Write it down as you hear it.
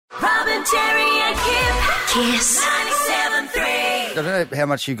and Jerry and Kip. Kiss 97.3. I don't know how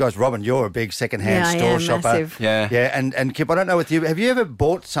much you guys, Robin, you're a big second-hand Yeah, I store am, shopper. massive. Yeah, and Kip, I don't know with you, have you ever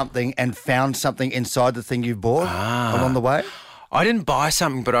bought something and found something inside the thing you bought along the way? I didn't buy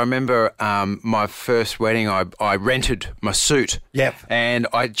something, but I remember my first wedding, I rented my suit. Yep. And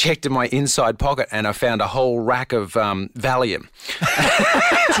I checked in my inside pocket and I found a whole rack of Valium.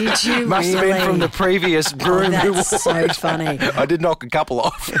 Did you Must really? have been from the previous groom who wore That's so it. funny. I did knock a couple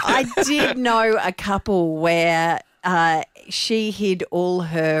off. I did know a couple where she hid all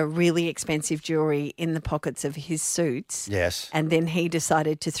her really expensive jewellery in the pockets of his suits. Yes. And then he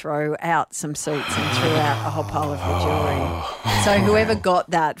decided to throw out some suits and threw out a whole pile of her jewellery. So whoever got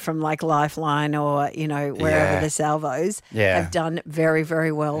that from like Lifeline or, wherever Yeah. the salvos Yeah. have done very,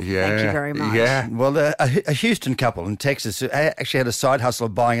 very well. Thank you very much. Yeah. Well, a Houston couple in Texas who actually had a side hustle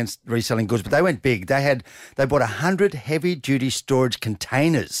of buying and reselling goods, but they went big. They bought 100 heavy-duty storage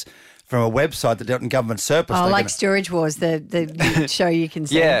containers from a website that dealt in government surplus. Oh, They're like gonna- Storage Wars, the show you can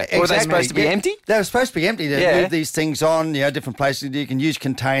see. Yeah. Were they Exactly. supposed to be Yeah. empty? They were supposed to be empty. They Yeah. move these things on, different places. You can use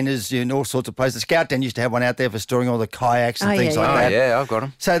containers in all sorts of places. Scout Den used to have one out there for storing all the kayaks and Oh, things yeah, like Oh, that. yeah, I've got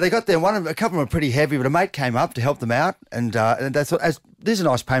them. So they got there. A couple of them were pretty heavy, but a mate came up to help them out, and they thought, "There's a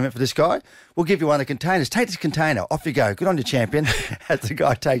nice payment for this guy. We'll give you one of the containers. Take this container. Off you go. Good on you, champion." As the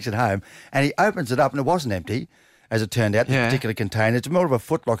guy takes it home, and he opens it up, and it wasn't empty. As it turned out, this Yeah. particular container, it's more of a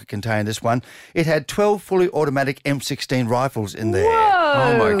Foot Locker container, this one. It had 12 fully automatic M16 rifles in there.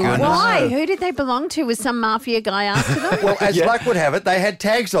 Oh, my goodness. Why? Who did they belong to? Was some mafia guy after them? Well, as luck would have it, they had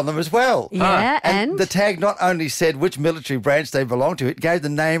tags on them as well. Yeah, and? the tag not only said which military branch they belonged to, it gave the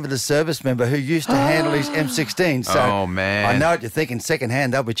name of the service member who used to handle his M16. So Oh, man. I know what you're thinking,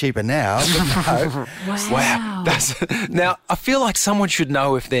 second-hand, they'll be cheaper now. But no. Wow. Now, I feel like someone should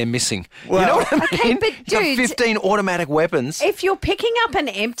know if they're missing. Well- you know what I mean? Okay, but You've got dude- 15 automatic weapons. If you're picking up an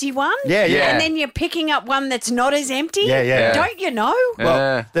empty one, Yeah, yeah. and then you're picking up one that's not as empty, Yeah, yeah. don't you know?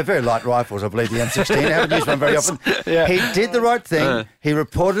 Well, they're very light rifles, I believe, the M16. I haven't used one very often. Yeah. He did the right thing. He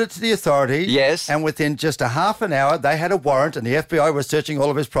reported it to the authorities. Yes. And within just a half an hour, they had a warrant and the FBI was searching all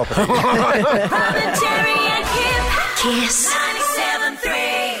of his property. Robin, Jerry and Kip. Kiss